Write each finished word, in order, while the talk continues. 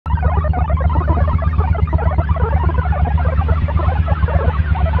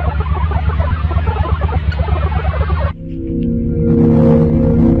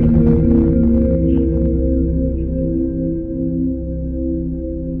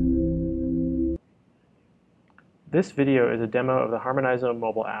This video is a demo of the Harmonizome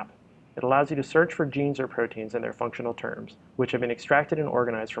mobile app. It allows you to search for genes or proteins and their functional terms, which have been extracted and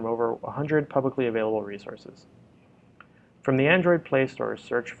organized from over 100 publicly available resources. From the Android Play Store,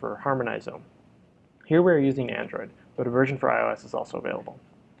 search for Harmonizome. Here we are using Android, but a version for iOS is also available.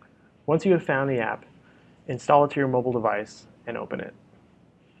 Once you have found the app, install it to your mobile device and open it.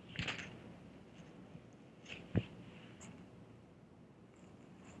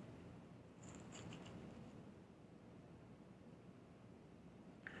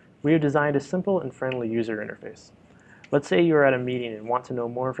 We have designed a simple and friendly user interface. Let's say you are at a meeting and want to know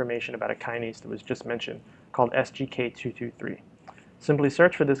more information about a kinase that was just mentioned, called SGK223. Simply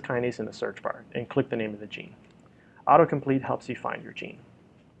search for this kinase in the search bar and click the name of the gene. Autocomplete helps you find your gene.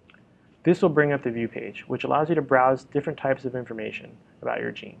 This will bring up the view page, which allows you to browse different types of information about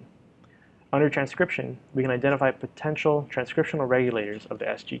your gene. Under transcription, we can identify potential transcriptional regulators of the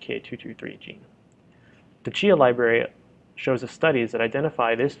SGK223 gene. The CHIA library shows us studies that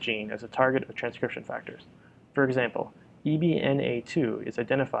identify this gene as a target of transcription factors. For example, EBNA2 is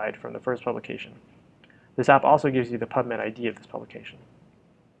identified from the first publication. This app also gives you the PubMed ID of this publication.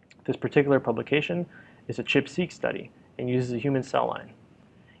 This particular publication is a ChIP-seq study and uses a human cell line.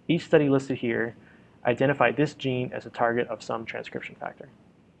 Each study listed here identified this gene as a target of some transcription factor.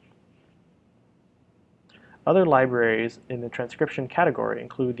 Other libraries in the transcription category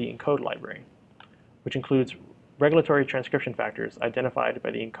include the Encode Library, which includes regulatory transcription factors identified by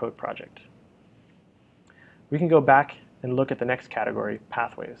the Encode project. We can go back and look at the next category,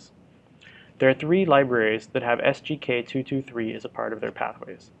 pathways. There are 3 libraries that have SGK223 as a part of their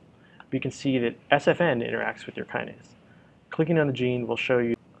pathways. We can see that SFN interacts with your kinase. Clicking on the gene will show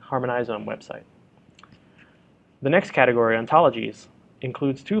you the Harmonizome website. The next category, ontologies,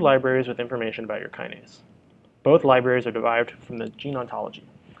 includes 2 libraries with information about your kinase. Both libraries are derived from the gene ontology,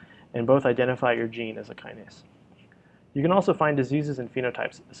 and both identify your gene as a kinase. You can also find diseases and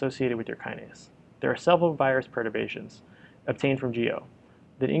phenotypes associated with your kinase. There are several virus perturbations obtained from GEO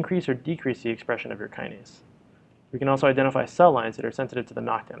that increase or decrease the expression of your kinase. We can also identify cell lines that are sensitive to the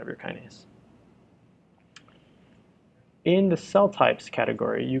knockdown of your kinase. In the cell types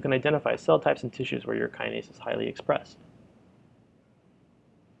category, you can identify cell types and tissues where your kinase is highly expressed.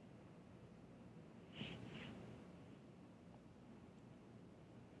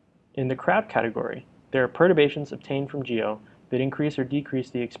 In the CRAB category, there are perturbations obtained from GEO that increase or decrease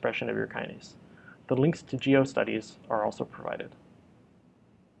the expression of your kinase. The links to GEO studies are also provided.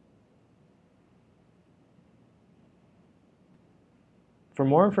 For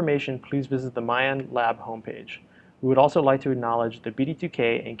more information, please visit the Mayan Lab homepage. We would also like to acknowledge the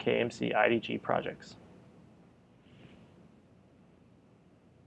BD2K and KMC IDG projects.